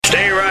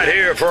right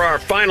here for our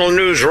final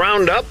news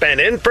roundup and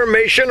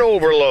information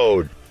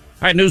overload. All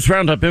right, news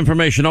roundup,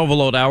 information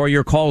overload hour.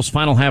 Your calls,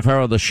 final half hour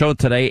of the show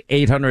today,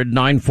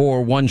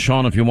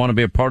 800-941-SEAN if you want to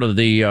be a part of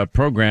the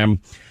program.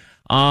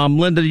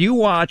 Linda, do you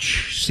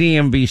watch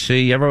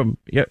CNBC?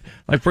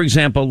 Like, for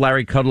example,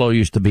 Larry Kudlow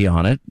used to be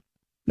on it.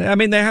 I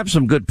mean, they have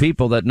some good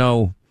people that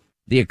know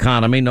the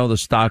economy, know the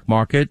stock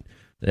market.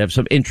 They have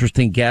some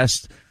interesting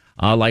guests,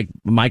 like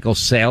Michael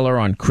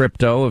Saylor on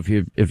crypto, if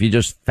you're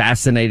just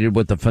fascinated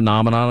with the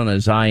phenomenon,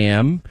 as I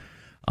am.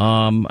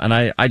 And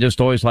I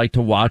just always like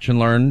to watch and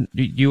learn.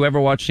 Do you ever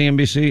watch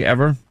CNBC,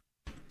 ever?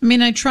 I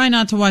mean, I try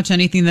not to watch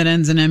anything that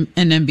ends in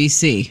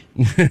NBC,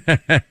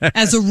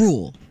 as a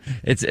rule.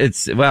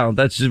 Well,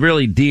 that's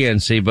really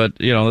DNC, but,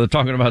 they're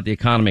talking about the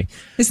economy.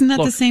 Isn't that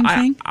the same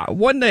thing?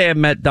 One day I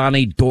met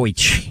Donnie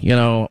Deutsch,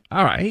 all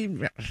right.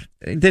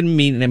 It didn't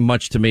mean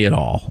much to me at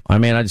all. I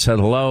mean, I just said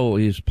hello.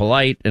 He was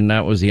polite, and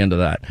that was the end of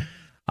that.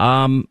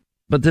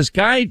 But this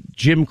guy,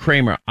 Jim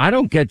Cramer, I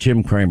don't get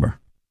Jim Cramer.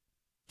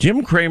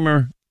 Jim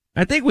Cramer,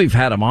 I think we've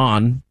had him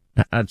on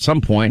at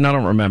some point. I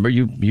don't remember.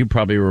 You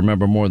probably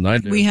remember more than I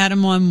do. We had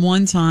him on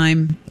one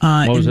time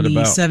in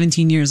the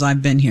 17 years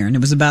I've been here, and it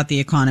was about the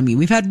economy.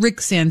 We've had Rick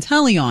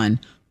Santelli on.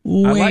 I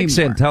like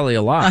Santelli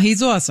a lot.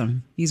 He's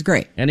awesome. He's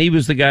great. And he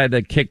was the guy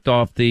that kicked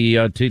off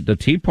the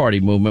Tea Party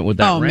movement with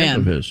that rant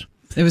of his.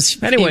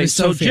 Anyway,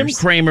 so Jim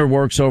Cramer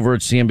works over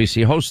at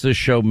CNBC, hosts this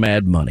show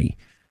Mad Money.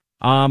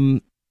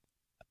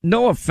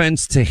 No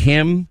offense to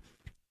him,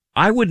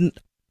 I would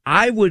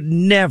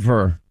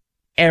never,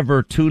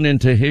 ever tune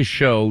into his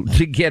show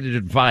to get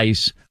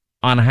advice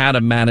on how to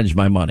manage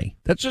my money.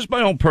 That's just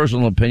my own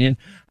personal opinion.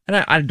 And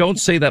I don't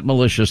say that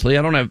maliciously.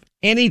 I don't have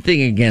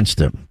anything against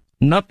him.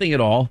 Nothing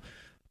at all.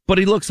 But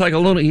he looks like a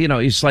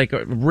lunatic, he's like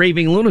a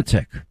raving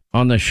lunatic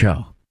on the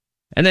show.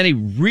 And then he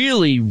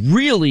really,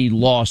 really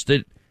lost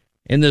it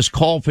in this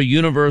call for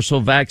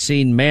universal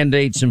vaccine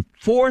mandates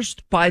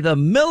enforced by the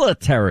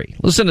military.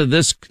 Listen to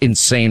this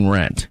insane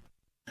rant.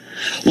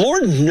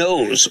 Lord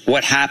knows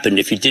what happened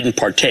if you didn't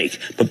partake.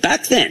 But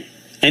back then,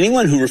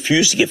 anyone who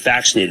refused to get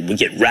vaccinated would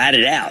get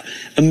ratted out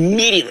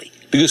immediately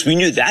because we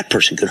knew that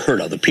person could hurt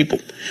other people.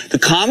 The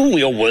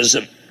Commonweal was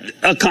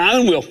a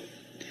Commonweal.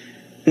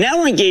 Now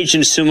we're engaged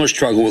in a similar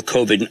struggle with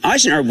COVID, and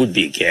Eisenhower would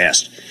be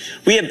aghast.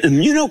 We have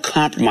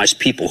immunocompromised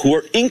people who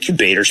are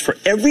incubators for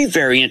every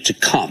variant to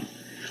come,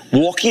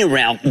 walking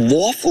around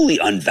lawfully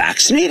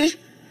unvaccinated?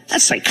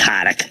 That's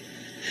psychotic.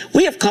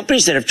 We have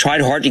companies that have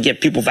tried hard to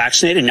get people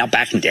vaccinated and now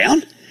backing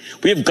down.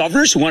 We have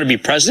governors who want to be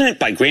president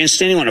by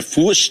grandstanding on a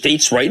foolish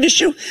states' right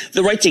issue,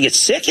 the right to get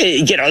sick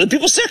and get other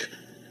people sick.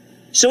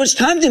 So it's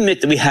time to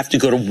admit that we have to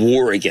go to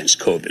war against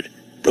COVID.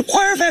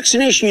 Require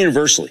vaccination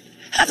universally.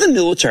 Have the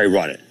military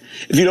run it.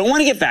 If you don't want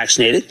to get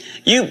vaccinated,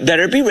 you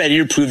better be ready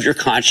to prove your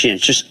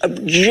conscientious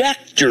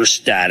objector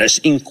status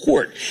in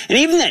court. And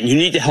even then, you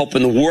need to help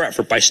in the war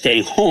effort by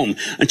staying home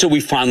until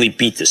we finally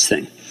beat this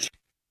thing.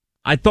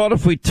 I thought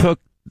if you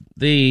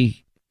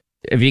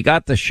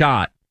got the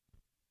shot,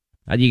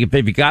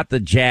 if you got the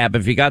jab,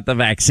 if you got the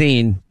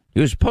vaccine,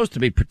 you were supposed to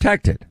be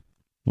protected.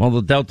 Well,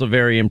 the Delta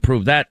variant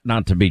proved that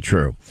not to be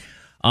true.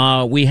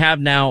 We have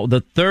now the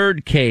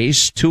third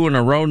case, 2 in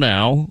a row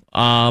now,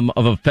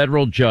 of a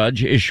federal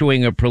judge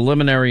issuing a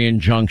preliminary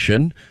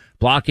injunction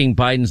blocking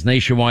Biden's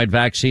nationwide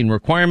vaccine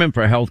requirement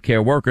for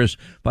healthcare workers.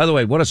 By the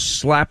way, what a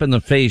slap in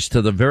the face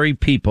to the very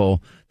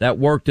people that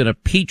worked in a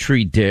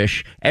petri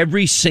dish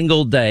every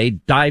single day,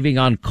 diving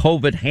on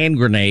COVID hand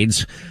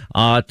grenades,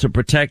 to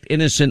protect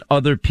innocent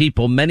other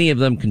people, many of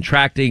them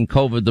contracting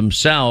COVID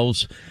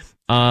themselves.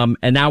 And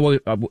now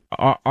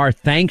our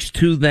thanks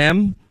to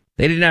them.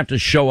 They didn't have to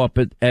show up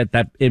at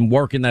that and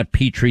work in that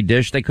petri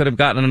dish. They could have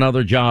gotten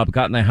another job,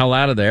 gotten the hell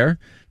out of there.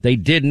 They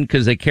didn't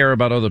because they care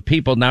about other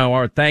people. Now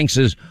our thanks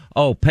is,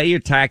 pay your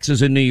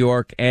taxes in New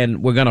York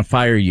and we're going to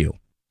fire you.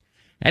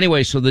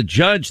 Anyway, so the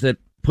judge that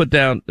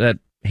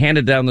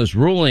handed down this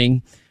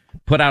ruling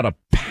put out a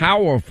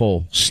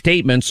powerful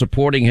statement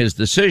supporting his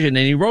decision.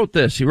 And he wrote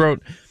this. He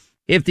wrote,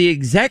 if the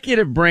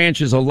executive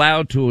branch is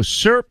allowed to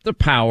usurp the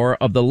power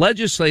of the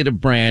legislative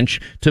branch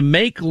to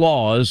make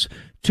laws,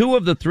 2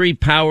 of the 3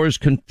 powers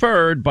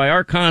conferred by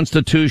our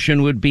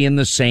Constitution would be in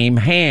the same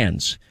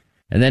hands.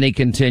 And then he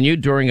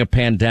continued, during a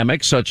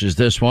pandemic such as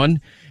this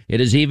one,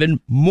 it is even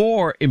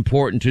more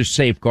important to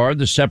safeguard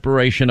the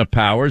separation of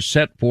powers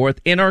set forth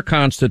in our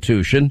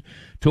Constitution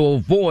to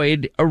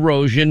avoid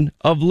erosion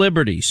of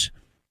liberties.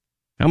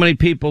 How many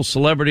people,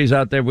 celebrities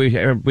out there we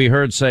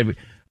heard say,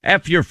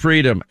 F your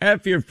freedom,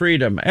 F your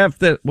freedom, F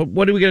that.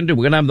 What are we going to do?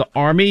 We're going to have the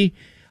army,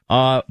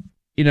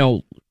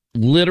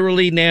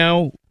 literally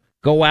now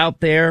go out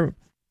there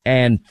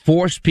and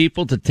force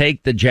people to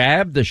take the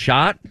jab, the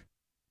shot.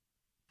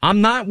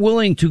 I'm not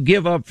willing to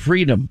give up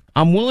freedom.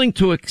 I'm willing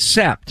to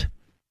accept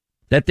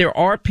that there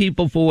are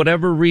people, for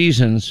whatever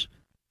reasons,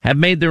 have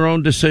made their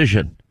own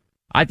decision.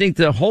 I think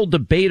the whole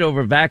debate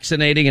over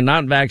vaccinating and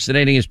not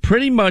vaccinating is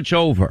pretty much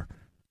over.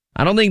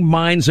 I don't think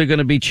minds are going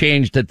to be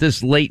changed at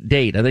this late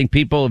date. I think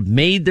people have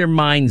made their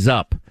minds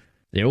up.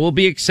 There will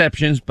be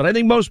exceptions, but I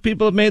think most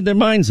people have made their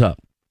minds up.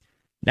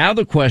 Now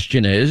the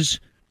question is,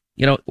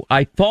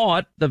 I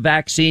thought the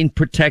vaccine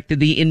protected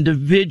the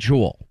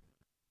individual,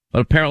 but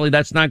apparently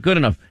that's not good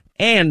enough.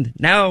 And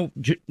now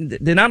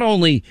they're not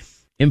only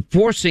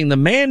enforcing the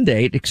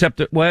mandate, except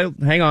that, well,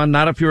 hang on,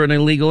 not if you're an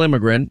illegal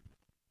immigrant,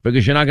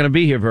 because you're not going to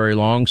be here very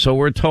long. So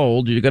we're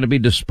told you're going to be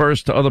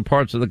dispersed to other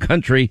parts of the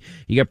country.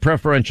 You get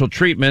preferential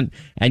treatment,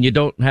 and you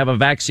don't have a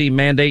vaccine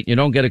mandate. You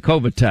don't get a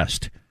COVID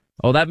test.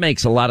 Oh, that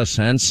makes a lot of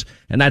sense.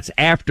 And that's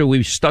after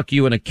we've stuck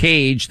you in a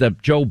cage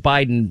that Joe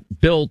Biden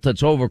built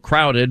that's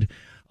overcrowded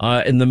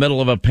in the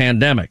middle of a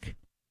pandemic.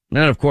 And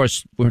then, of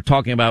course, we're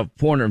talking about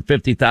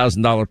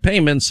 $450,000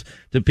 payments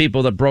to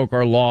people that broke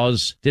our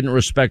laws, didn't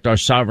respect our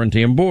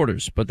sovereignty and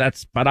borders. But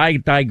I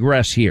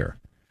digress here.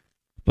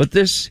 But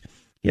this,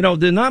 there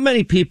are not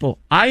many people.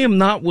 I am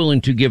not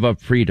willing to give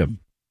up freedom.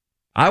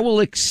 I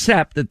will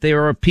accept that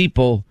there are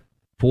people,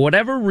 for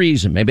whatever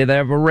reason, maybe they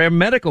have a rare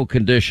medical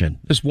condition.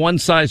 This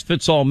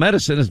one-size-fits-all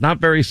medicine is not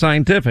very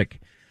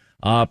scientific.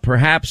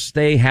 Perhaps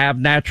they have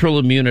natural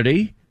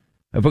immunity.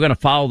 If we're going to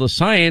follow the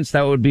science,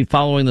 that would be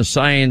following the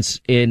science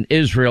in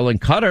Israel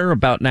and Qatar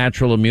about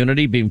natural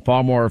immunity being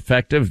far more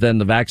effective than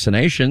the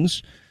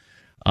vaccinations.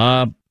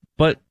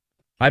 But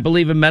I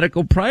believe in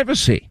medical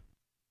privacy.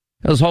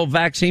 This whole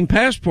vaccine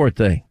passport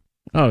thing.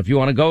 Oh, if you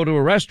want to go to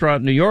a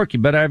restaurant in New York, you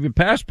better have your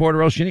passport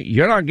or else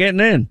you're not getting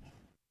in.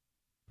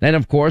 Then,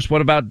 of course,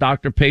 what about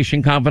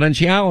doctor-patient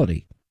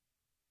confidentiality?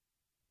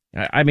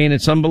 I mean,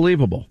 it's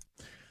unbelievable.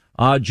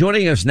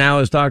 Joining us now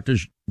is Dr.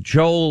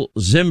 Joel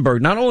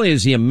Zimberg. Not only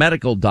is he a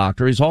medical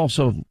doctor, he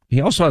also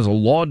has a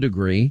law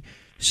degree,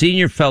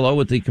 senior fellow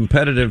with the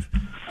Competitive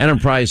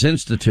Enterprise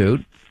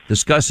Institute,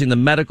 discussing the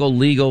medical,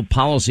 legal,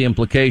 policy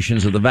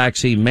implications of the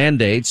vaccine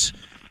mandates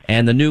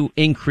and the new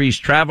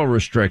increased travel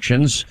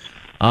restrictions.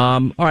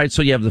 All right,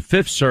 so you have the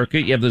Fifth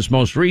Circuit, you have this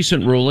most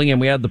recent ruling, and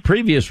we had the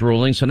previous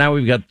ruling. So now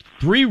we've got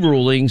 3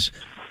 rulings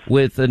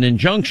with an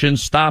injunction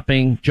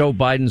stopping Joe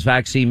Biden's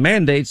vaccine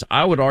mandates.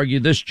 I would argue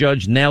this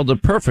judge nailed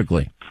it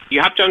perfectly.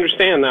 You have to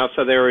understand now,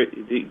 so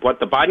what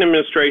the Biden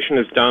administration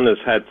has done is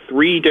had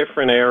 3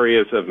 different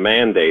areas of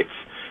mandates,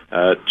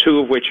 2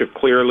 of which have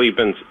clearly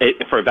been,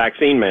 for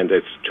vaccine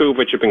mandates, 2 of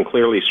which have been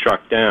clearly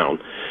struck down.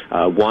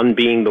 One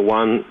being the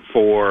one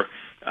for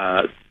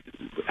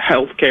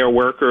healthcare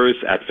workers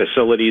at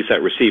facilities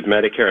that receive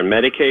Medicare and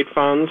Medicaid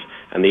funds,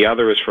 and the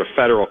other is for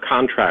federal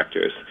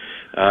contractors.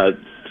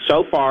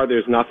 So far,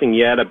 there's nothing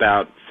yet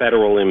about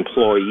federal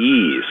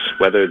employees.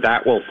 Whether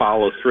that will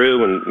follow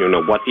through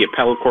and, what the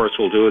appellate courts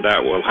will do,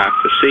 that we'll have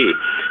to see.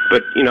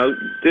 But,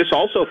 this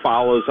also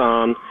follows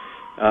on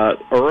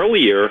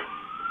earlier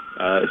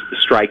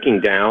striking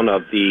down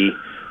of the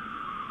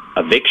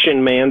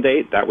eviction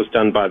mandate. That was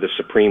done by the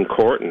Supreme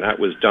Court, and that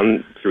was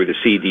done through the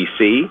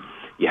CDC.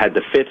 You had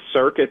the Fifth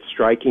Circuit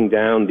striking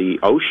down the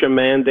OSHA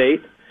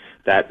mandate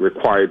that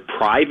required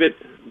private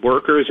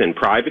workers in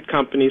private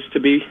companies to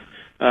be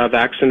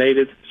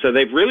vaccinated. So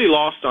they've really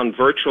lost on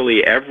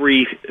virtually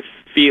every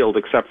field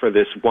except for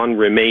this one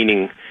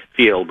remaining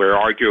field where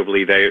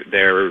arguably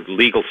their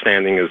legal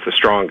standing is the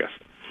strongest.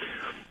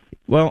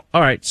 Well, all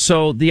right.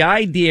 So the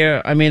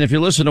idea, if you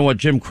listen to what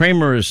Jim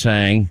Cramer is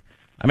saying,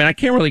 I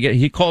can't really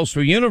he calls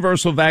for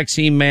universal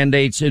vaccine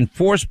mandates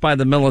enforced by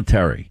the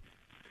military.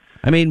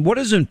 How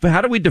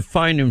do we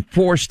define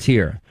enforced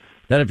here?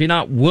 That if you're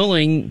not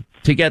willing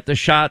to get the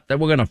shot, that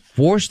we're going to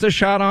force the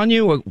shot on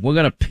you? We're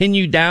going to pin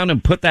you down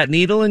and put that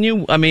needle in you?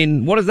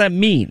 What does that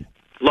mean?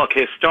 Look,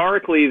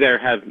 historically, there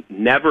have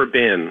never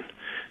been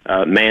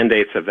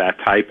mandates of that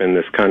type in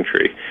this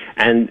country.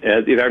 And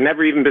there have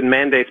never even been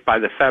mandates by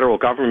the federal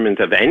government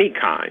of any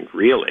kind,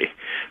 really.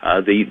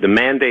 The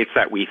mandates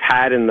that we've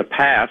had in the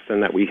past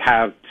and that we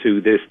have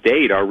to this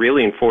date are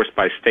really enforced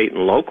by state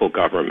and local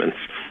governments,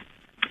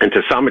 and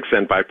to some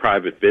extent by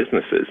private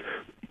businesses.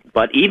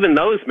 But even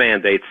those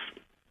mandates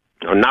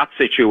are not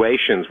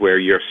situations where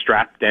you're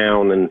strapped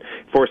down and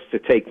forced to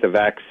take the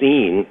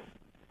vaccine,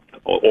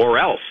 or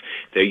else.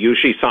 They're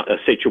usually a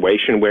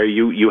situation where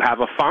you have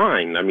a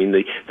fine.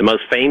 The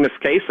most famous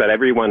case that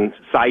everyone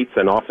cites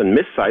and often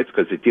miscites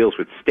because it deals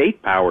with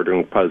state power to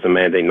impose a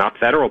mandate, not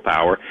federal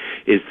power,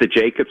 is the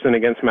Jacobson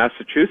against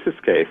Massachusetts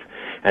case.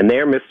 And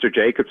there, Mr.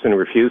 Jacobson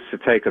refused to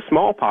take a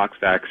smallpox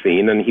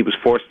vaccine, and he was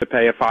forced to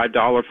pay a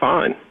 $5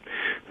 fine.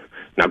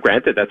 Now,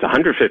 granted, that's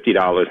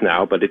 $150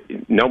 now, but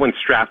no one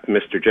strapped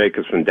Mr.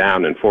 Jacobson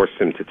down and forced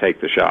him to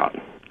take the shot.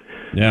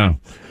 Yeah.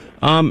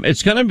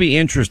 It's going to be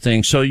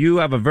interesting. So you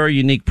have a very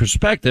unique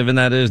perspective, and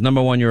that is,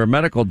 number one, you're a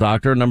medical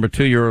doctor. Number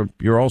two,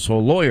 you're also a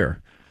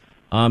lawyer.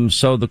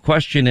 So the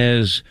question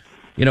is,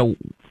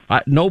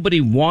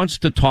 nobody wants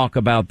to talk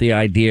about the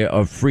idea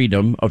of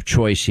freedom of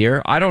choice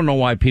here. I don't know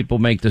why people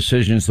make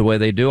decisions the way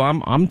they do.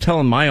 I'm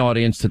telling my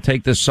audience to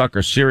take this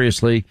sucker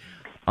seriously.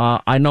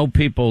 I know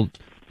people,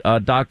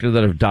 doctor,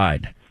 that have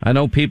died. I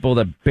know people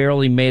that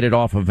barely made it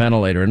off a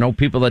ventilator. I know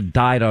people that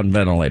died on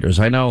ventilators.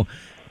 I know,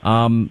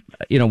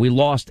 we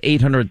lost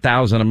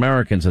 800,000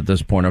 Americans at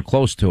this point, or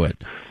close to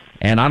it.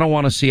 And I don't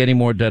want to see any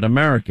more dead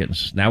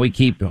Americans. Now we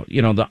keep,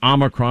 the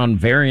Omicron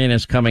variant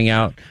is coming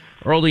out.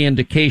 early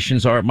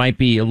indications are it might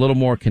be a little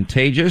more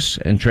contagious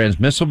and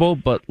transmissible,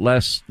 but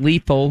less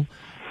lethal,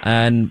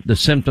 and the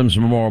symptoms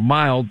are more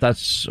mild.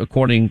 That's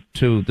according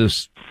to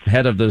this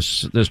head of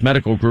this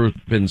medical group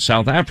in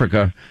South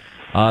Africa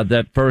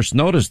that first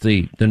noticed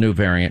the new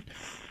variant.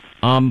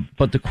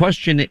 But the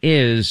question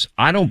is,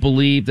 I don't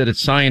believe that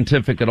it's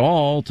scientific at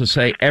all to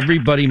say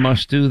everybody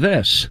must do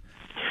this.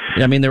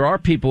 I mean, there are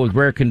people with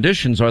rare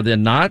conditions, are there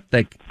not,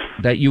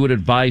 that you would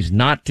advise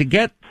not to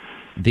get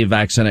the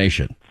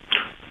vaccination?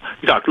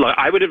 Doc, look,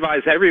 I would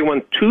advise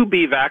everyone to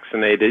be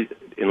vaccinated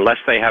unless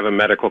they have a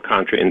medical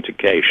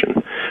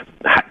contraindication.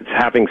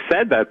 Having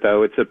said that,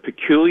 though, it's a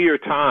peculiar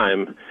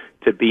time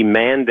to be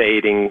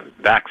mandating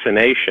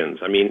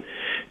vaccinations. I mean,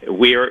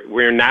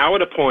 we're now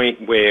at a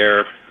point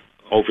where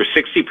over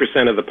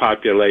 60% of the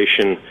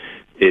population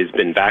has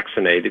been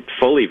vaccinated,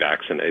 fully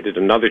vaccinated.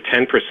 Another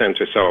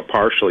 10% or so are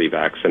partially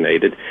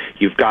vaccinated.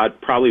 You've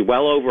got probably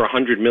well over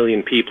 100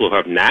 million people who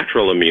have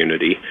natural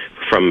immunity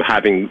from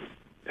having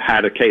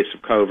had a case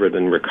of COVID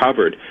and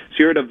recovered. So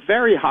you're at a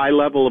very high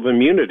level of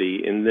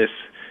immunity in this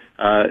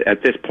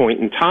at this point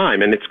in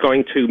time, and it's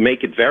going to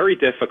make it very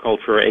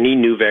difficult for any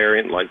new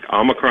variant like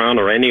Omicron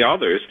or any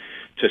others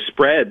to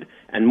spread,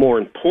 and more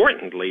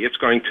importantly, it's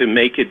going to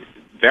make it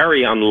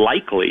very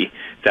unlikely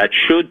that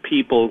should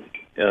people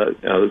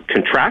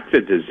contract the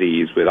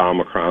disease with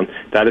Omicron,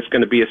 that it's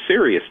going to be a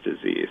serious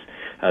disease.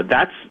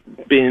 That's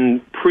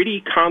been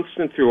pretty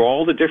constant through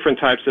all the different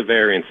types of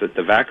variants, that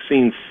the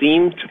vaccines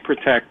seem to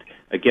protect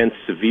against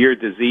severe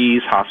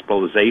disease,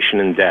 hospitalization,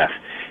 and death.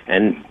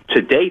 And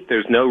to date,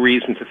 there's no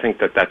reason to think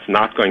that that's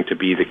not going to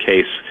be the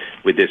case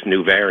with this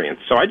new variant.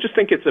 So I just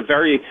think it's a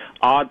very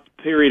odd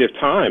period of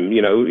time.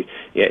 You know,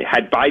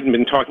 had Biden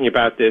been talking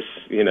about this,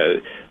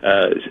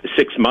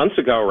 6 months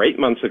ago or 8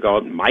 months ago,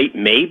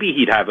 maybe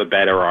he'd have a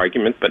better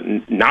argument, but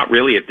not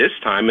really at this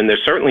time. And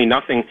there's certainly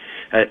nothing.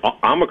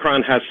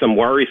 Omicron has some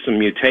worrisome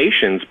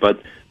mutations,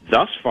 but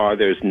thus far,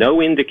 there's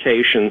no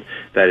indication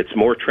that it's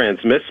more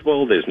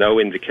transmissible. There's no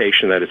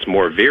indication that it's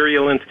more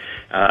virulent,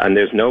 and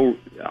there's no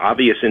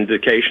obvious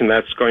indication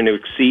that's going to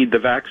exceed the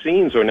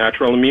vaccines or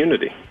natural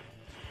immunity.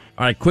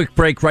 All right, quick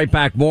break. Right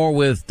back. More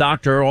with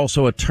doctor,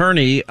 also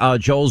attorney,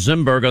 Joel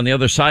Zimberg on the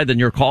other side. Then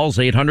your calls,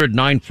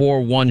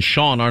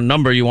 800-941-SEAN, our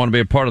number. You want to be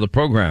a part of the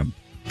program.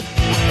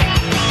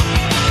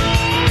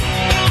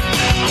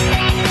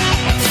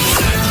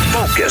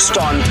 Focused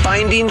on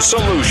finding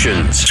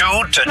solutions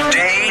to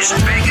today's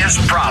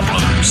biggest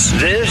problems.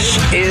 This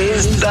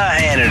is The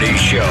Hannity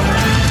Show.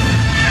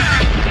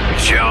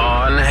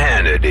 Sean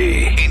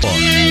Hannity.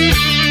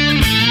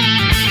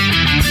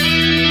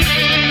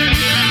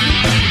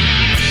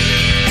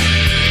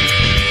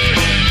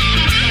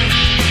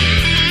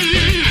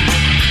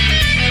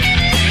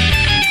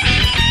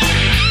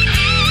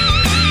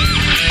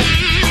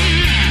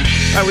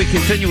 All right, we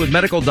continue with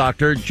medical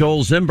doctor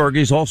Joel Zimberg.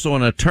 He's also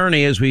an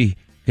attorney as we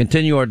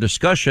continue our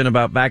discussion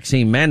about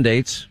vaccine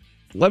mandates.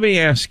 Let me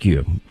ask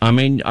you, I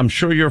mean, I'm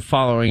sure you're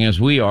following,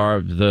 as we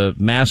are, the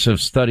massive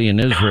study in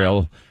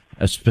Israel,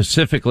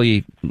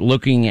 specifically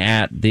looking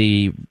at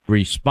the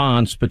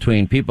response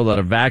between people that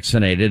are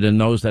vaccinated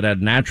and those that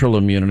had natural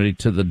immunity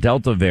to the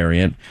Delta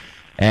variant.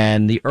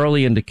 And the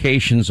early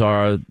indications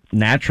are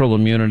natural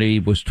immunity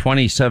was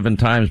 27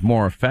 times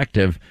more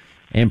effective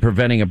in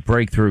preventing a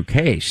breakthrough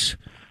case.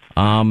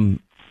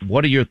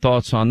 What are your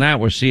thoughts on that?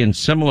 We're seeing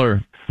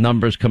similar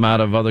numbers come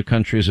out of other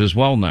countries as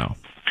well now.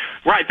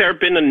 Right. There have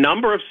been a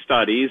number of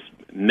studies,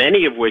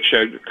 many of which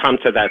have come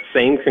to that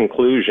same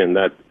conclusion,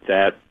 that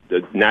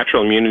the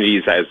natural immunity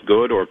is as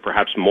good or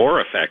perhaps more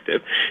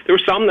effective. There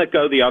were some that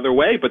go the other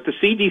way, but the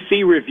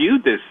CDC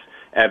reviewed this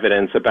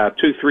evidence about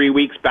 2-3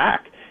 weeks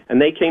back, and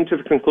they came to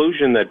the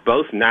conclusion that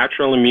both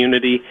natural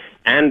immunity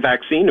and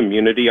vaccine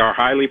immunity are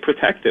highly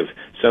protective.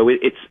 So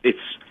it's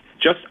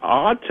just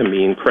odd to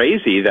me and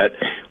crazy that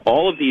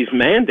all of these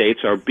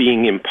mandates are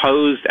being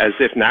imposed as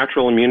if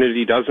natural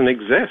immunity doesn't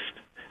exist,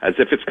 as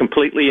if it's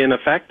completely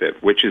ineffective,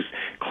 which is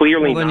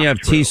clearly not true. Then you have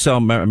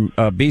T-cell,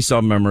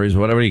 B-cell memories,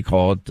 whatever you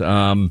call it,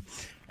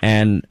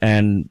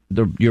 and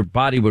your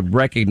body would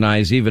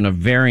recognize even a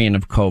variant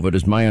of COVID,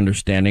 is my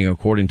understanding,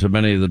 according to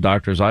many of the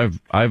doctors I've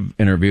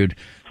interviewed.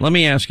 Let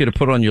me ask you to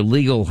put on your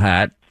legal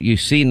hat. You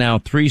see now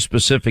 3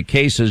 specific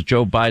cases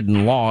Joe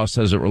Biden lost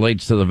as it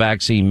relates to the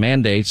vaccine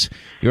mandates.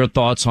 Your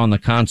thoughts on the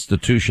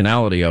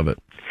constitutionality of it?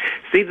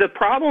 See, the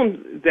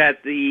problem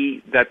that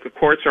the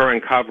courts are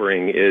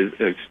uncovering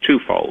is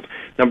twofold.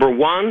 Number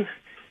one,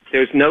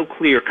 there's no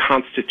clear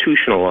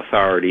constitutional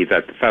authority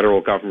that the federal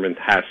government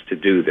has to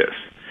do this.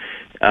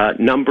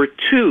 Number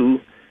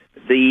two,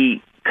 the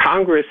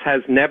Congress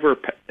has never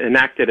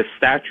enacted a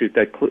statute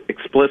that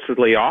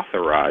explicitly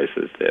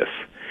authorizes this.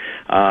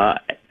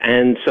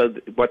 And so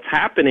what's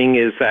happening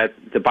is that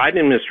the Biden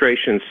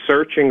administration is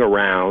searching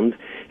around.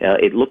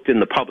 It looked in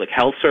the Public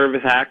Health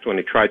Service Act when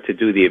it tried to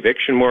do the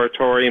eviction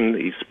moratorium.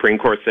 The Supreme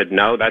Court said,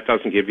 no, that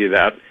doesn't give you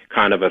that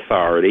kind of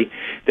authority.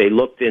 They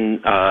looked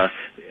in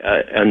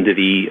under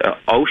the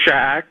OSHA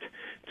Act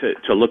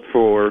to look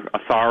for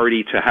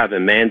authority to have a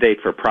mandate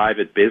for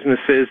private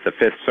businesses. The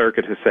Fifth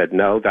Circuit has said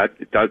no,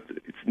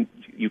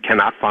 you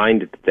cannot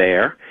find it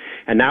there.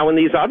 And now in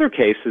these other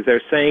cases,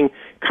 they're saying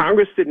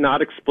Congress did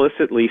not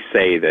explicitly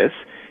say this.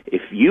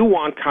 If you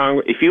want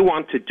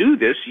to do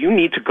this, you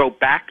need to go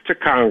back to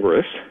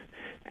Congress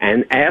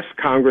and ask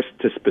Congress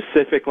to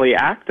specifically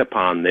act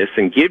upon this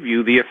and give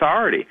you the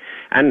authority.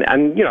 And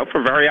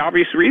for very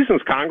obvious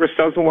reasons, Congress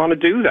doesn't want to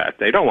do that.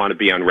 They don't want to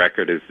be on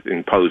record as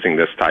imposing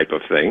this type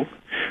of thing.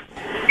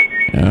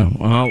 Yeah,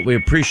 well, we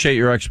appreciate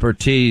your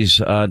expertise,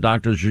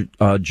 Dr.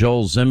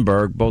 Joel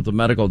Zimberg, both a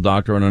medical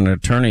doctor and an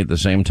attorney at the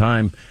same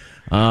time.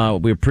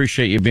 We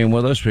appreciate you being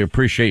with us. We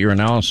appreciate your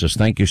analysis.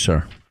 Thank you,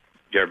 sir.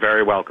 You're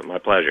very welcome. My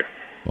pleasure.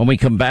 When we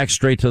come back,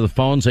 straight to the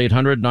phones,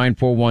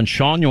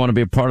 800-941-SEAN. You want to be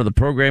a part of the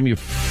program?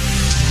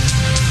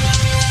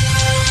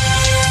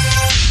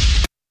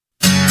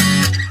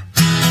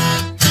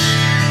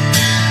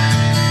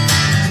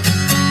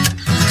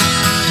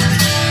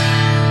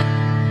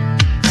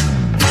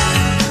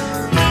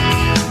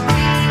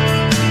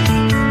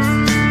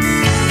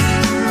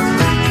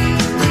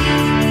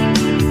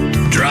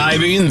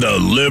 Driving the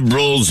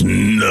liberals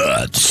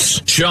nuts.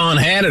 Sean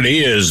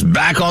Hannity is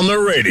back on the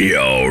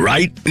radio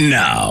right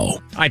now.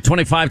 All right,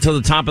 25 to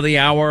the top of the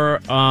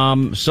hour.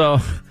 So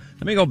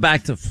let me go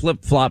back to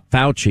Flip-Flop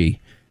Fauci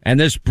and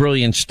this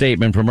brilliant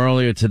statement from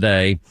earlier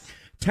today.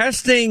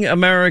 Testing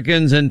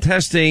Americans and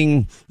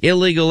testing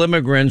illegal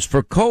immigrants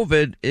for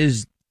COVID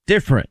is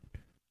different.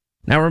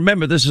 Now,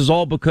 remember, this is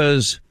all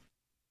because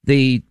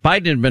the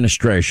Biden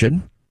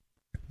administration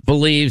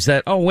believes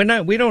that,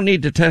 we don't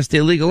need to test the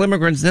illegal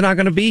immigrants. They're not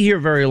going to be here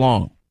very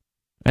long.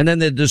 And then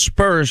they're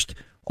dispersed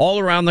all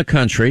around the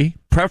country,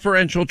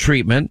 preferential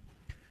treatment,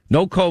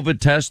 no COVID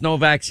test, no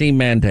vaccine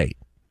mandate.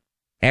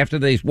 After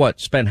they,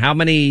 spent how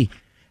many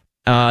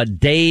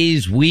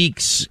days,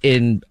 weeks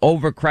in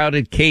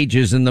overcrowded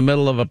cages in the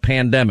middle of a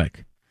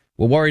pandemic?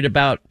 We're worried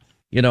about,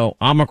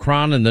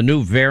 Omicron and the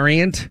new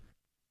variant.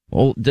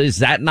 Well, is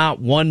that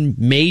not one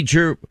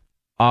major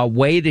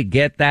way to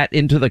get that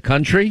into the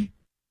country?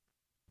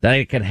 That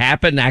it could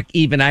happen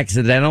even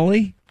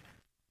accidentally?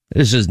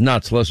 This is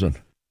nuts. Listen.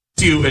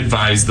 Do you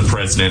advise the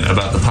president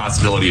about the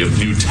possibility of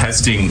new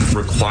testing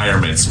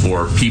requirements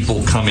for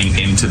people coming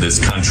into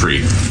this country?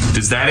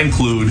 Does that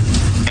include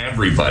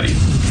everybody?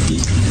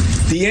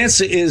 The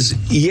answer is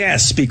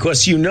yes,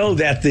 because you know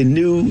that the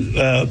new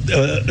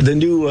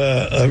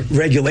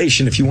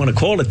regulation, if you want to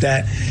call it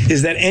that,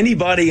 is that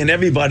anybody and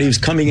everybody who's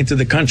coming into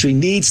the country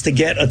needs to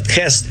get a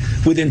test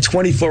within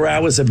 24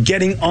 hours of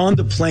getting on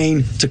the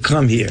plane to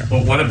come here.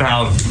 Well, what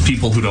about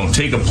people who don't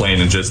take a plane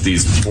and just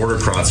these border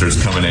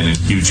crossers coming in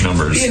huge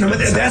numbers?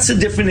 That's a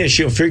different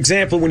issue. For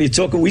example, when you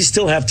talk, we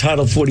still have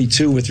Title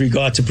 42 with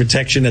regard to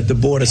protection at the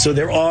border. So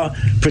there are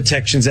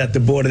protections at the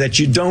border that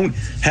you don't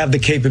have the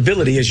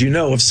capability, as you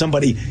know, of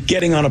somebody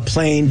getting on a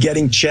plane,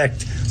 getting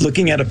checked,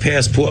 looking at a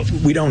passport.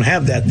 We don't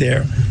have that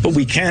there, but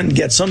we can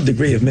get some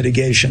degree of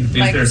mitigation.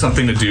 Is there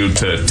something to do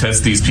to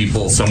test these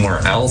people somewhere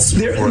else?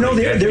 There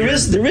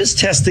is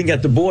testing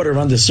at the border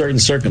under certain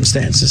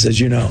circumstances, as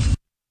you know.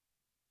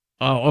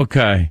 Oh,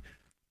 okay.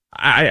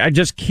 I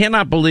just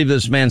cannot believe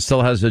this man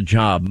still has a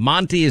job.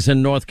 Monty is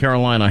in North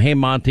Carolina. Hey,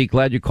 Monty,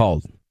 glad you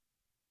called.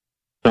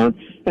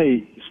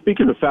 Hey,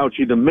 speaking of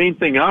Fauci, the main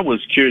thing I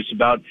was curious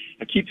about,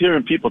 I keep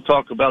hearing people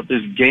talk about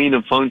this gain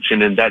of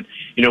function and that,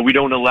 we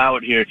don't allow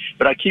it here.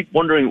 But I keep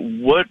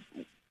wondering what,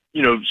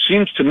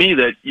 seems to me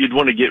that you'd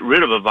want to get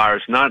rid of a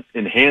virus, not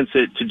enhance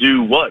it to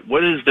do what?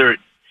 What is their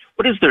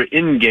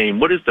end game?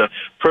 What is the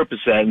purpose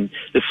of that? And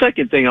the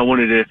second thing I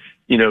wanted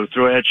to,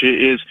 throw at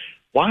you is,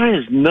 why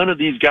is none of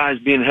these guys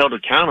being held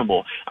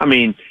accountable? I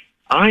mean,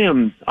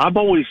 I've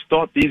always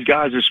thought these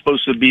guys are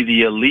supposed to be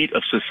the elite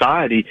of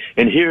society,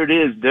 and here it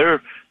is,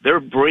 they're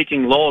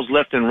breaking laws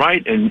left and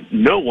right, and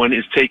no one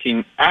is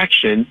taking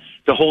action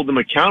to hold them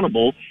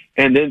accountable.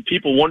 And then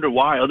people wonder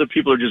why other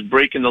people are just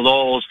breaking the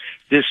laws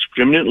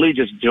discriminately,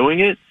 just doing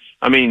it.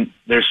 I mean,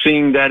 they're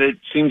seeing that it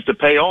seems to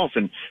pay off,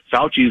 and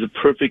Fauci is a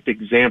perfect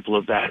example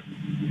of that.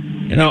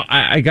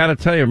 I got to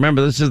tell you,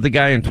 remember, this is the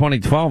guy in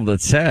 2012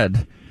 that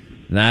said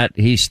that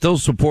he still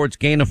supports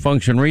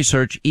gain-of-function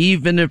research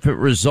even if it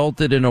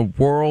resulted in a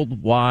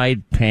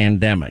worldwide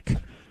pandemic.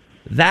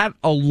 That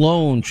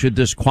alone should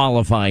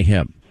disqualify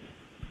him.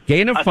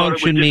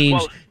 Gain-of-function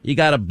means you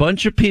got a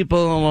bunch of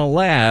people in a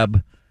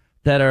lab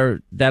that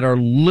are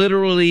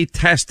literally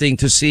testing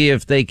to see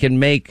if they can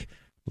make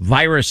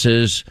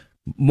viruses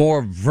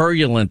more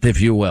virulent, if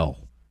you will,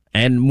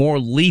 and more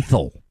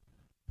lethal.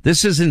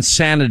 This is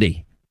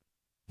insanity.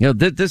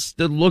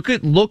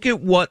 Look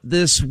at what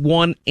this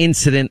one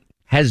incident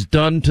has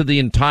done to the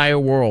entire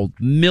world.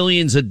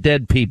 Millions of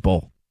dead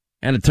people.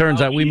 And it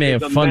turns out we may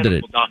have funded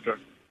it. Doctor.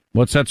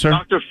 What's that, sir?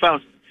 Dr.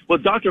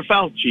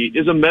 Fauci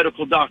is a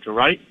medical doctor,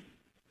 right?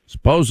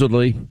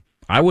 Supposedly.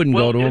 I wouldn't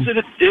go to him.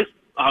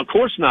 Of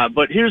course not.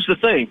 But here's the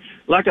thing.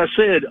 Like I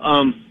said,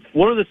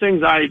 one of the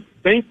things I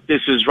think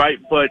this is right,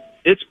 but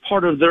it's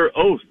part of their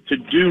oath to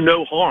do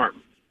no harm.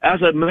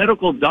 As a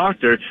medical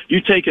doctor, you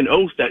take an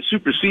oath that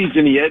supersedes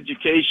any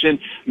education,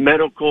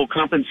 medical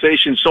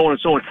compensation, so on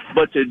and so on,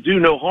 but to do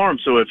no harm.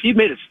 So if he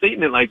made a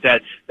statement like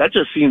that, that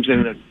just seems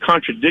in a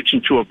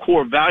contradiction to a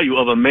core value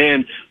of a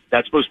man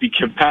that's supposed to be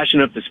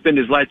compassionate enough to spend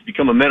his life to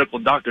become a medical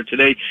doctor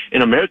today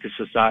in America's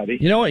society.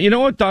 You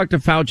know what Dr.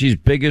 Fauci's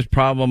biggest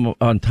problem,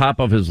 on top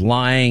of his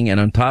lying and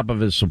on top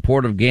of his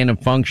support of gain of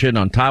function,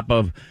 on top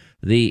of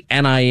the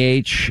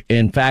NIH,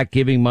 in fact,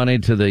 giving money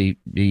to the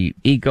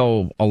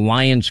Eco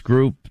Alliance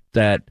group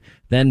that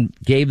then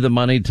gave the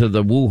money to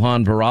the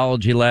Wuhan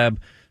virology lab.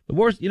 The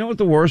worst, you know what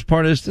the worst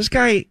part is? This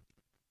guy,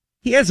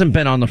 he hasn't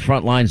been on the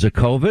front lines of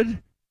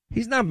COVID.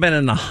 He's not been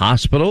in the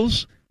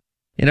hospitals.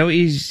 You know,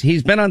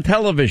 he's been on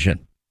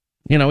television.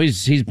 You know,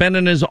 he's been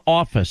in his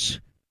office.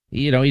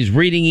 You know, he's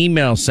reading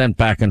emails sent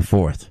back and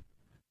forth.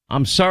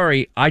 I'm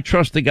sorry. I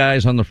trust the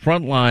guys on the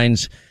front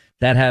lines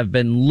that have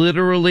been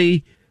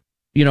literally,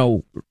 you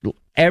know,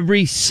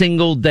 every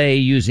single day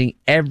using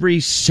every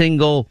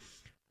single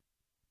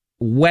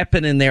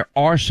weapon in their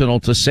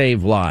arsenal to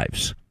save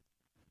lives.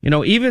 You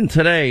know, even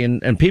today,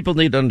 and people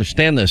need to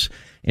understand this,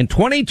 in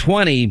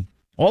 2020,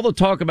 all the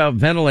talk about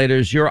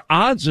ventilators, your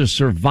odds of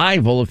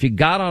survival if you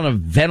got on a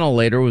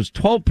ventilator was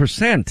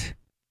 12%.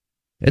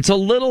 It's a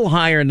little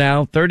higher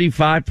now,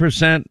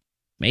 35%,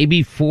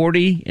 maybe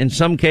 40 in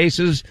some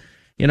cases.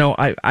 You know,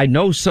 I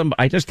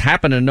just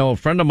happen to know a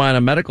friend of mine,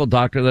 a medical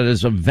doctor that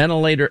is a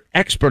ventilator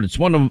expert. It's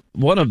one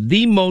of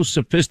the most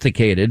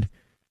sophisticated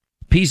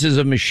pieces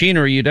of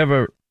machinery you'd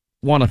ever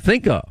want to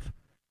think of.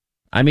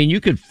 I mean,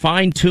 you could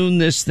fine tune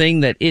this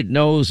thing that it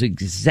knows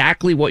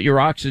exactly what your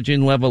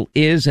oxygen level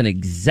is and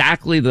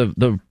exactly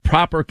the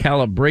proper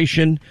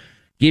calibration,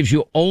 gives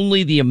you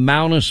only the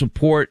amount of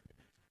support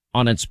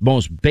on its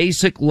most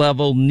basic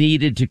level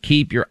needed to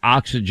keep your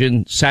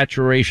oxygen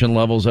saturation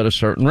levels at a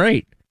certain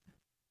rate.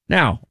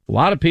 Now, a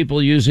lot of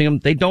people using them,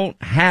 they don't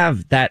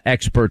have that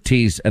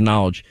expertise and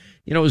knowledge.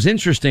 You know, it was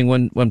interesting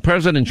when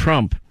President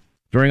Trump,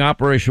 during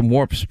Operation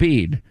Warp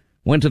Speed,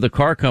 went to the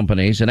car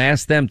companies and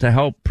asked them to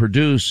help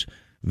produce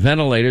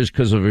ventilators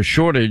because of a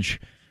shortage,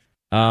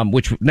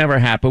 which never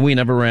happened. We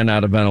never ran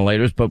out of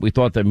ventilators, but we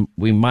thought that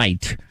we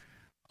might.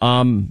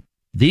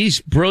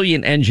 These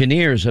brilliant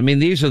engineers, I mean,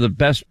 these are the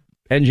best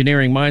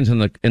engineering minds in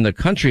the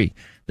country.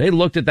 They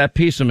looked at that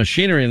piece of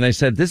machinery and they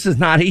said, this is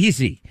not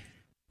easy.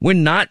 We're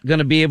not going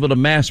to be able to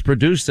mass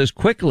produce this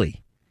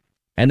quickly.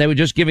 And they were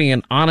just giving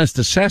an honest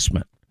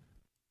assessment.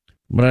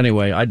 But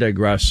anyway, I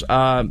digress.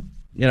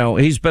 You know,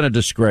 he's been a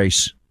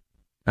disgrace.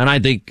 And I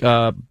think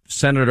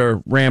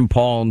Senator Rand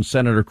Paul and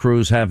Senator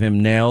Cruz have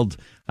him nailed.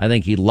 I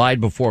think he lied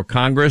before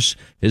Congress.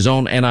 His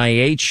own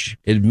NIH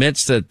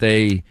admits that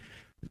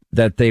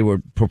they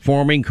were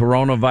performing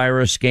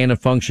coronavirus gain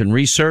of function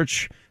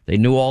research. They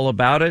knew all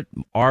about it.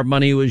 Our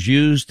money was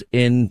used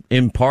in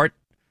part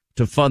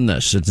to fund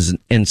this. It's an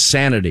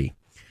insanity.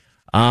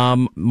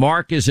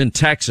 Mark is in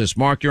Texas.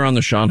 Mark, you're on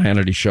the Sean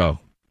Hannity Show.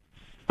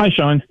 Hi,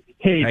 Sean.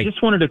 Hey.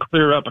 Just wanted to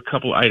clear up a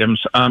couple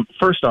items.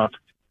 First off,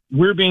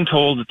 we're being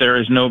told that there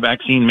is no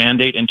vaccine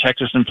mandate in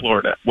Texas and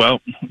Florida.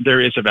 Well, there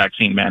is a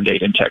vaccine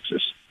mandate in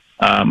Texas.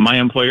 My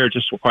employer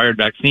just required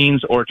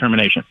vaccines or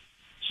termination.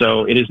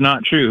 So it is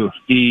not true.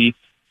 The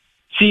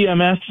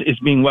CMS is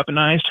being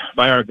weaponized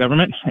by our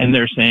government, and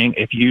they're saying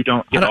if you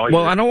don't get all your...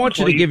 Well, I don't want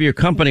you to give your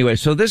company away.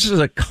 So this is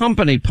a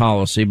company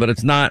policy, but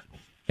it's not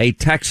a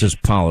Texas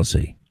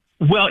policy.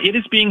 Well, it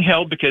is being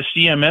held because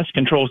CMS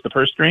controls the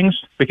purse strings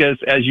because,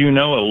 as you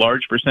know, a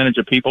large percentage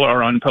of people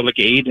are on public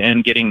aid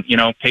and getting,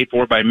 paid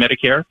for by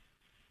Medicare.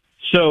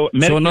 So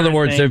in other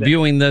words, they're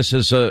viewing this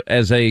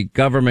as a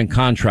government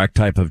contract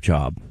type of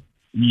job.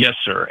 Yes,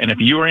 sir. And if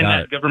you are in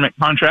that government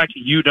contract,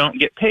 you don't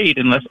get paid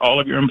unless all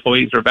of your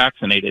employees are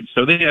vaccinated.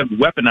 So they have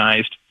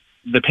weaponized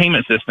the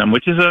payment system,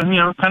 which is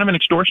kind of an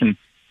extortion.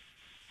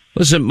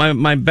 Listen,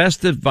 my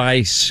best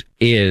advice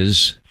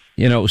is,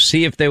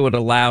 see if they would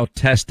allow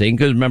testing.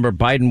 Because remember,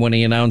 Biden, when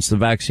he announced the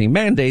vaccine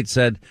mandate,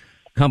 said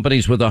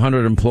companies with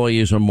 100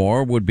 employees or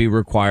more would be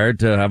required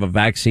to have a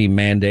vaccine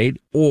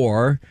mandate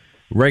or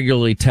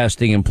regularly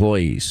testing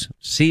employees.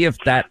 See if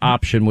that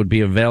option would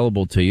be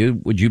available to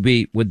you.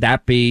 Would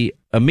that be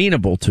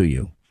amenable to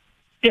you?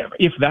 Yeah,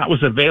 if that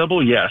was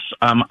available, yes.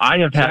 I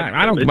have had.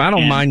 I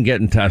don't mind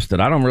getting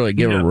tested. I don't really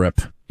give a rip.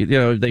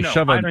 They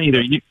shove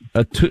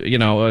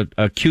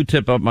a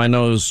Q-tip up my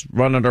nose,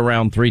 run it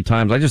around 3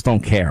 times. I just don't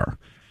care.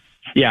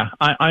 Yeah,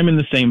 I'm in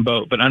the same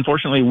boat. But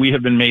unfortunately, we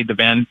have been made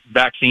the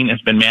vaccine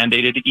has been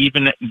mandated.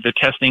 Even the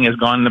testing has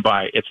gone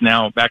by. It's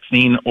now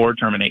vaccine or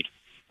terminate.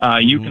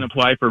 You can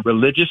apply for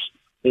religious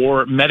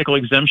or medical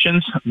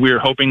exemptions. We're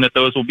hoping that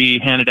those will be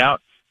handed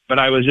out. But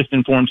I was just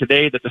informed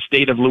today that the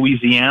state of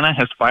Louisiana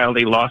has filed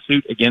a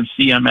lawsuit against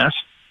CMS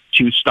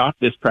to stop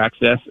this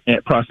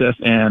process,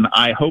 and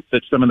I hope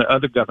that some of the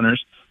other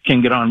governors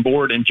can get on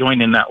board and join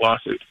in that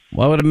lawsuit.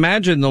 Well, I would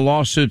imagine the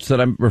lawsuits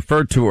that I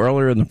referred to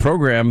earlier in the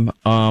program,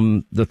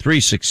 the 3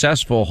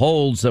 successful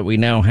holds that we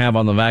now have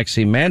on the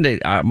vaccine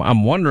mandate,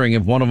 I'm wondering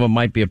if one of them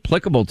might be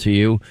applicable to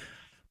you.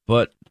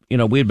 But,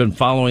 we've been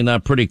following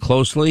that pretty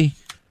closely.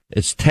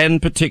 It's 10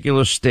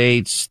 particular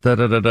states.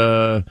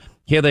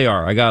 Here they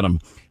are. I got them.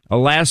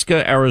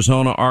 Alaska,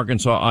 Arizona,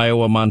 Arkansas,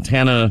 Iowa,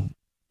 Montana,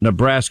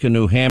 Nebraska,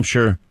 New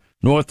Hampshire,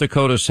 North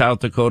Dakota, South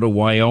Dakota,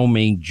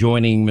 Wyoming,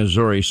 joining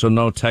Missouri. So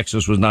no,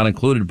 Texas was not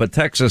included. But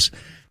Texas,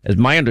 as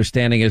my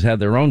understanding, has had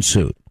their own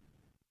suit.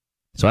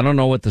 So I don't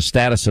know what the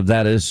status of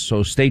that is.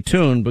 So stay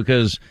tuned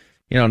because,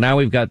 now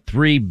we've got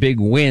 3 big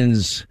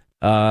wins,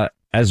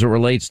 as it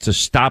relates to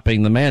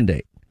stopping the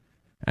mandate.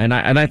 And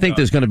I think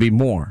there's going to be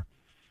more.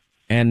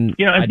 And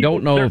I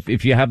don't know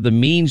if you have the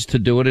means to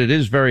do it. It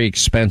is very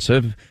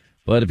expensive.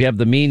 But if you have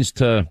the means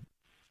to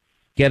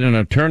get an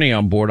attorney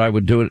on board, I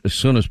would do it as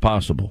soon as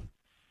possible.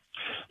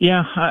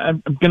 Yeah,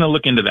 I'm going to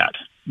look into that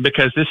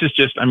because this is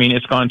just,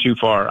 it's gone too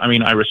far.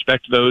 I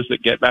respect those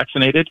that get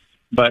vaccinated,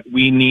 but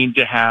we need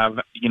to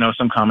have,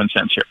 some common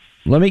sense here.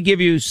 Let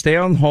me stay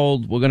on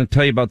hold. We're going to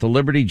tell you about the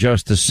Liberty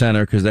Justice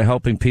Center because they're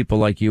helping people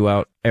like you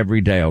out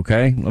every day,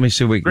 okay? Let me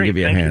see if we can give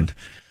you a hand.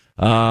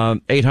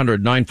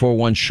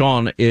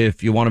 800-941-SEAN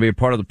if you want to be a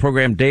part of the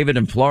program. David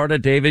in Florida.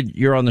 David,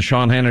 you're on the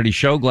Sean Hannity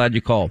Show. Glad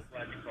you called.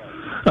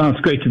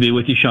 It's great to be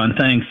with you, Sean.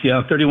 Thanks.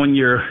 Yeah,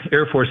 31-year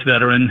Air Force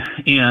veteran,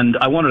 and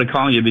I wanted to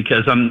call you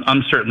because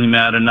I'm certainly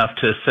mad enough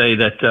to say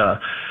that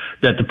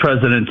the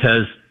president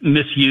has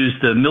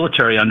misused the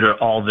military under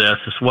all this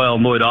as well.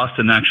 Lloyd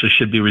Austin actually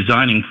should be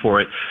resigning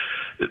for it.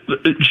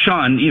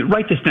 Sean,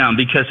 write this down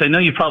because I know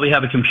you probably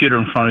have a computer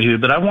in front of you,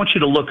 but I want you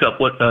to look up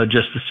what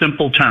just a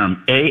simple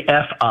term,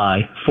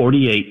 AFI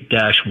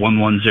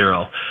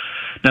 48-110.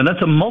 Now,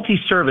 that's a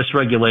multi-service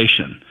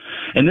regulation.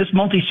 And this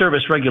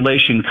multi-service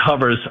regulation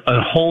covers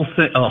a whole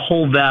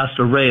vast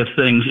array of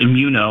things,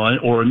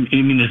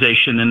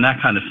 immunization and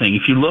that kind of thing.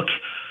 If you look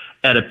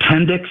at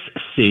Appendix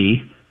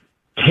C,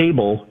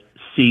 Table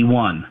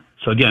C1.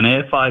 So again,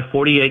 AFI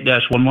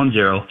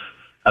 48-110,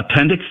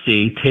 Appendix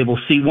C, Table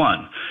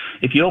C1.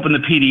 If you open the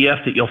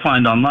PDF that you'll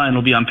find online,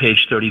 it'll be on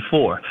page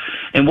 34.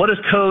 And what is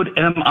code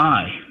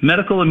MI?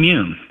 Medical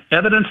immune.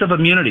 Evidence of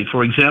immunity,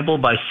 for example,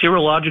 by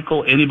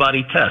serological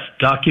antibody test.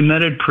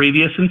 Documented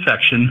previous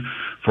infection,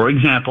 for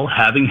example,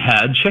 having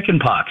had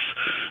chickenpox.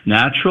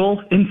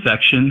 Natural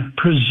infection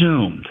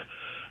presumed.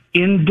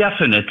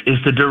 Indefinite is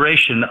the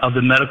duration of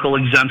the medical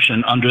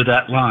exemption under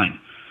that line.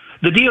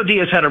 The DOD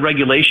has had a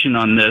regulation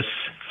on this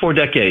for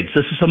decades.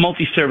 This is a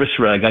multi-service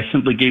reg. I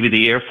simply gave you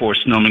the Air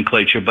Force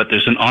nomenclature, but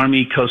there's an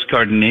Army, Coast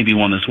Guard, and Navy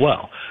one as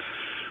well.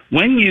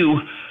 When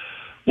you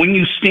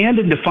stand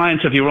in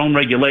defiance of your own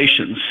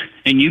regulations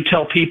and you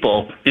tell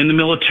people in the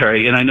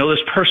military, and I know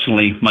this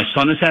personally, my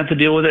son has had to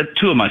deal with it,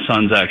 2 of my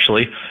sons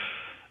actually,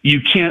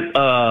 you can't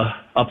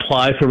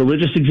apply for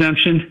religious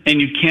exemption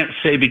and you can't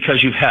say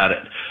because you've had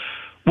it.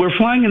 We're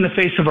flying in the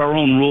face of our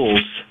own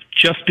rules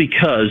just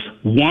because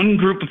one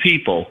group of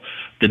people,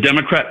 the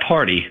Democrat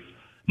Party,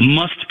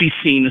 must be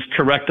seen as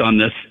correct on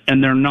this,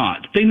 and they're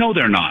not. They know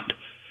they're not.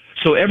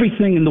 So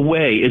everything in the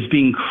way is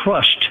being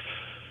crushed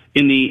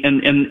in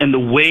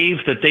the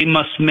wave that they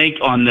must make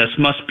on this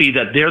must be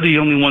that they're the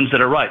only ones that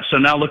are right. So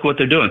now look what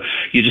they're doing.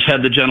 You just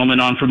had the gentleman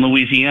on from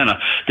Louisiana.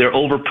 They're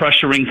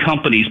overpressuring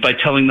companies by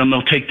telling them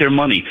they'll take their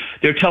money.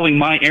 They're telling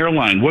my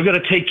airline, we're going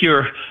to take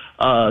your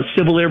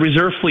Civil Air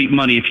Reserve Fleet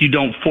money if you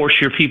don't force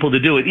your people to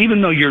do it.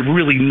 Even though you're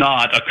really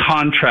not a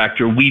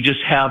contractor, we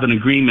just have an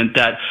agreement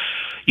that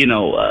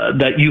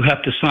that you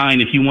have to sign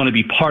if you want to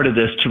be part of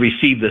this to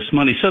receive this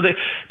money. So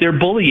they're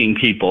bullying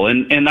people.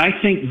 And I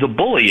think the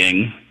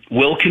bullying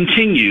will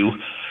continue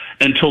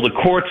until the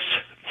courts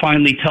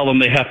finally tell them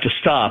they have to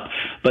stop.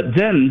 But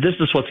then this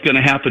is what's going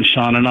to happen,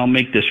 Sean, and I'll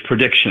make this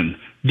prediction.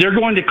 They're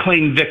going to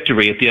claim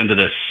victory at the end of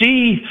this.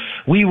 See,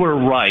 we were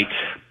right.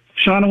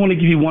 Sean, I want to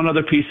give you one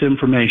other piece of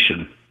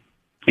information.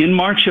 In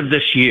March of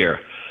this year,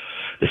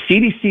 the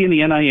CDC and the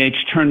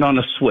NIH turned on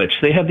a switch.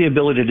 They have the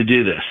ability to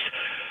do this.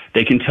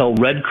 They can tell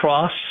Red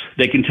Cross,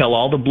 they can tell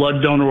all the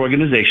blood donor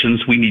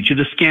organizations, we need you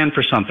to scan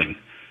for something.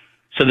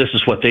 So this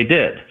is what they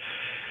did.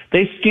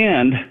 They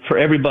scanned for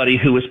everybody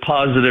who was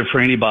positive for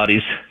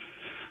antibodies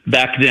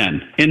back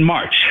then, in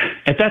March.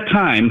 At that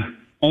time,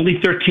 only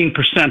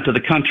 13% of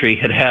the country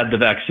had had the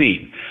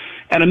vaccine.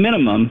 At a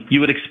minimum, you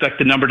would expect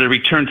the number to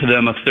return to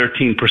them of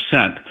 13%.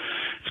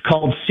 It's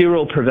called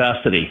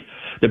seropervasivity,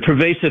 the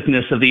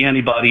pervasiveness of the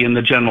antibody in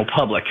the general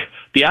public.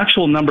 The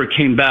actual number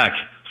came back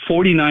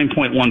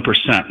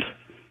 49.1%.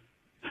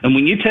 And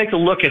when you take a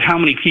look at how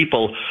many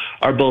people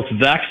are both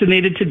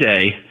vaccinated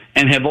today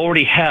and have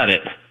already had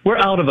it, we're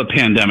out of a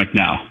pandemic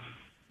now.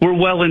 We're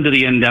well into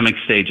the endemic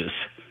stages.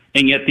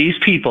 And yet these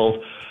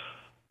people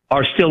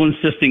are still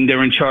insisting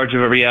they're in charge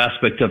of every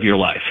aspect of your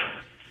life.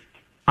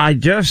 I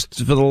just,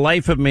 for the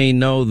life of me,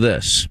 know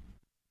this,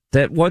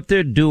 that what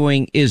they're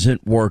doing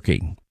isn't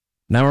working.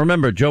 Now,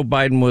 remember, Joe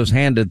Biden was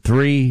handed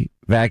 3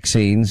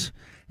 vaccines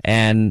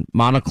and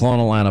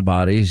monoclonal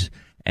antibodies,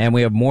 and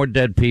we have more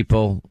dead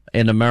people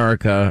in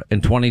America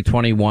in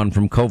 2021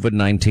 from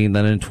COVID-19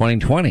 than in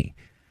 2020.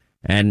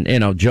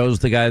 And, Joe's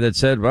the guy that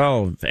said,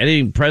 well, if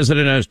any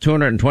president has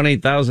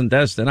 220,000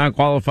 deaths, they're not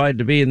qualified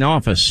to be in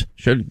office,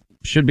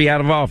 should be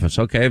out of office.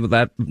 Okay, but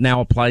that now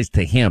applies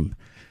to him.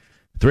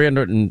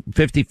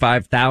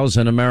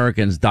 355,000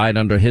 Americans died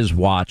under his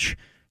watch,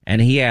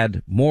 and he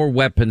had more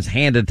weapons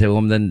handed to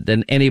him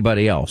than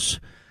anybody else.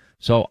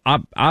 So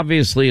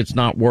obviously it's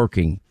not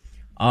working.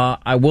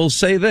 I will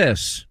say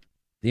this.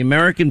 The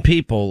American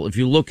people, if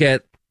you look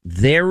at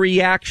their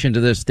reaction to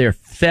this, they're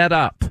fed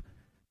up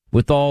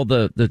with all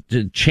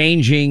the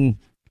changing,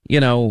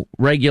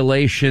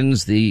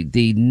 regulations,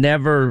 the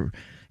never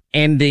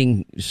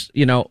ending,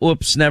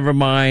 oops, never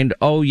mind.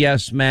 Oh,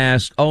 yes,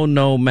 mask. Oh,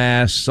 no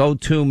mask. Oh,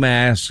 2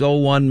 masks. Oh,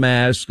 1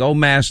 mask. Oh,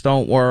 masks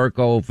don't work.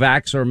 Oh,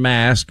 vax or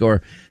mask,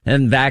 or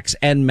then vax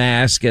and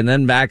mask, and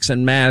then vax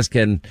and mask,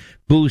 and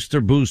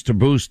booster.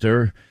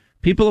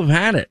 People have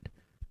had it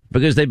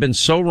because they've been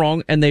so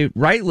wrong, and they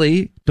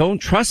rightly don't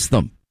trust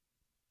them.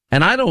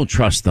 And I don't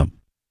trust them.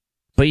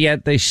 But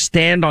yet they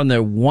stand on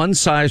their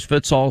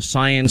one-size-fits-all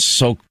science,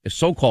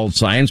 so-called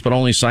science, but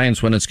only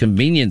science when it's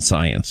convenient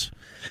science.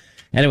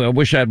 Anyway, I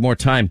wish I had more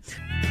time.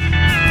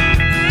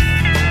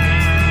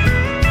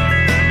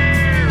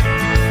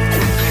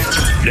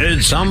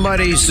 Did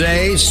somebody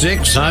say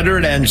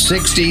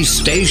 660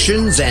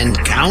 stations and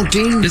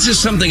counting? This is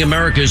something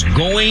America is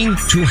going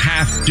to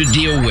have to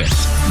deal with.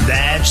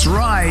 That's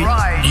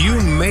right. You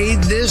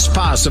made this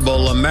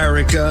possible,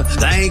 America.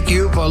 Thank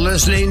you for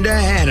listening to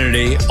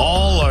Hannity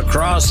all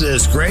across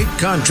this great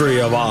country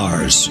of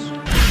ours.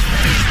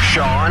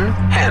 Sean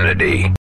Hannity.